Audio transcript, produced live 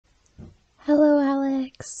Hello,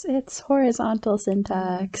 Alex. It's horizontal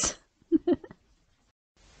syntax.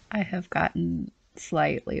 I have gotten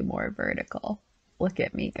slightly more vertical. Look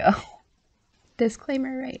at me go.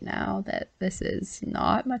 Disclaimer right now that this is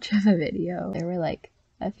not much of a video. There were like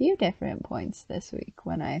a few different points this week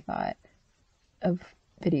when I thought of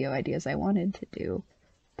video ideas I wanted to do,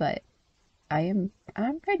 but I'm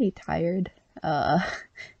pretty tired.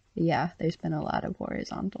 Yeah, there's been a lot of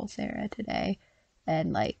horizontal Sarah today,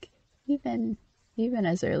 and like even even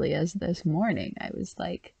as early as this morning, I was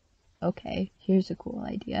like, okay, here's a cool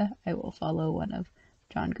idea. I will follow one of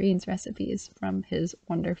John Green's recipes from his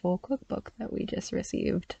wonderful cookbook that we just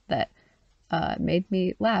received that made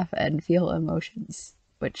me laugh and feel emotions,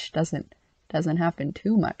 which doesn't happen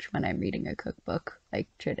too much when I'm reading a cookbook, like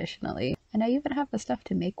traditionally. And I even have the stuff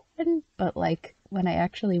to make one, but like when I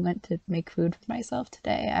actually went to make food for myself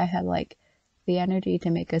today, I had like the energy to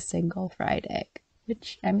make a single fried egg,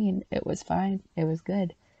 which I mean, it was fine. It was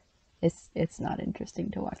good. It's not interesting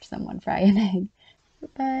to watch someone fry an egg,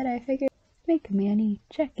 but I figured make a Manny,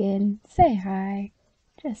 check in, say hi,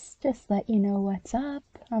 just let you know what's up.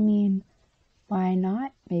 I mean, why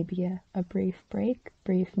not? Maybe a brief break,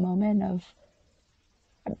 brief moment of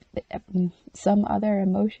some other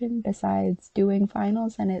emotion besides doing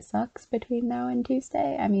finals and it sucks between now and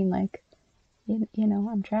Tuesday. I mean, like, you know,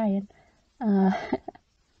 I'm trying. Uh,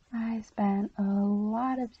 I spent a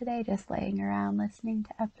lot of today just laying around listening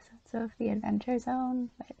to episodes of The Adventure Zone,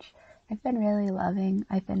 which I've been really loving.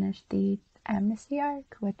 I finished the Amnesty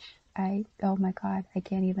arc, which oh my god, I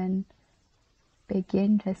can't even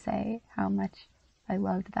begin to say how much I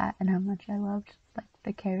loved that and how much I loved like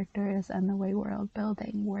the characters and the way world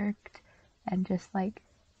building worked and just like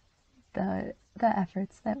the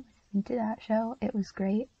efforts that went into that show. It was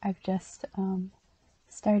great. I've just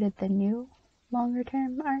started the new longer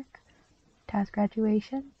term arc, Task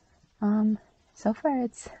Graduation. So far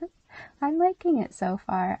it's I'm liking it so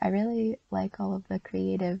far. I really like all of the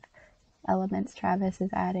creative elements Travis is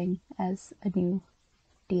adding as a new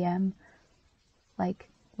DM, like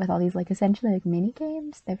with all these like essentially like mini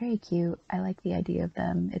games. They're very cute. I like the idea of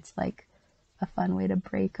them. It's like a fun way to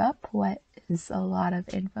break up what is a lot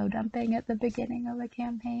of info dumping at the beginning of a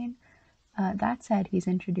campaign. That said, he's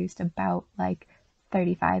introduced about like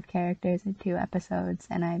 35 characters in 2 episodes,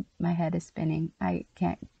 and my head is spinning. I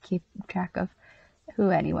can't keep track of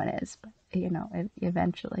who anyone is, but you know,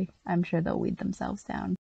 eventually, I'm sure they'll weed themselves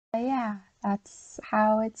down. But yeah, that's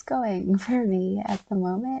how it's going for me at the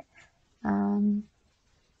moment. Um,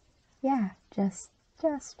 yeah, just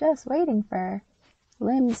waiting for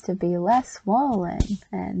limbs to be less swollen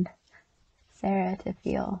and Sarah to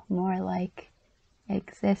feel more like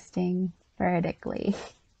existing vertically.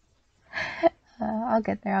 I'll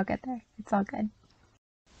get there, I'll get there. It's all good.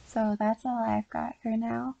 So that's all I've got for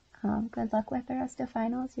now. Good luck with the rest of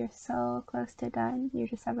finals. You're so close to done. You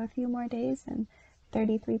just have a few more days and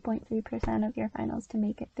 33.3% of your finals to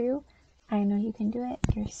make it through. I know you can do it.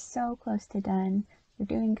 You're so close to done. You're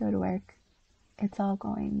doing good work. It's all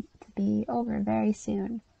going to be over very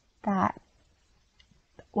soon. That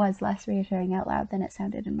was less reassuring out loud than it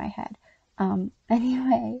sounded in my head.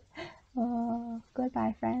 Anyway,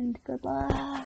 goodbye, friend. Good luck.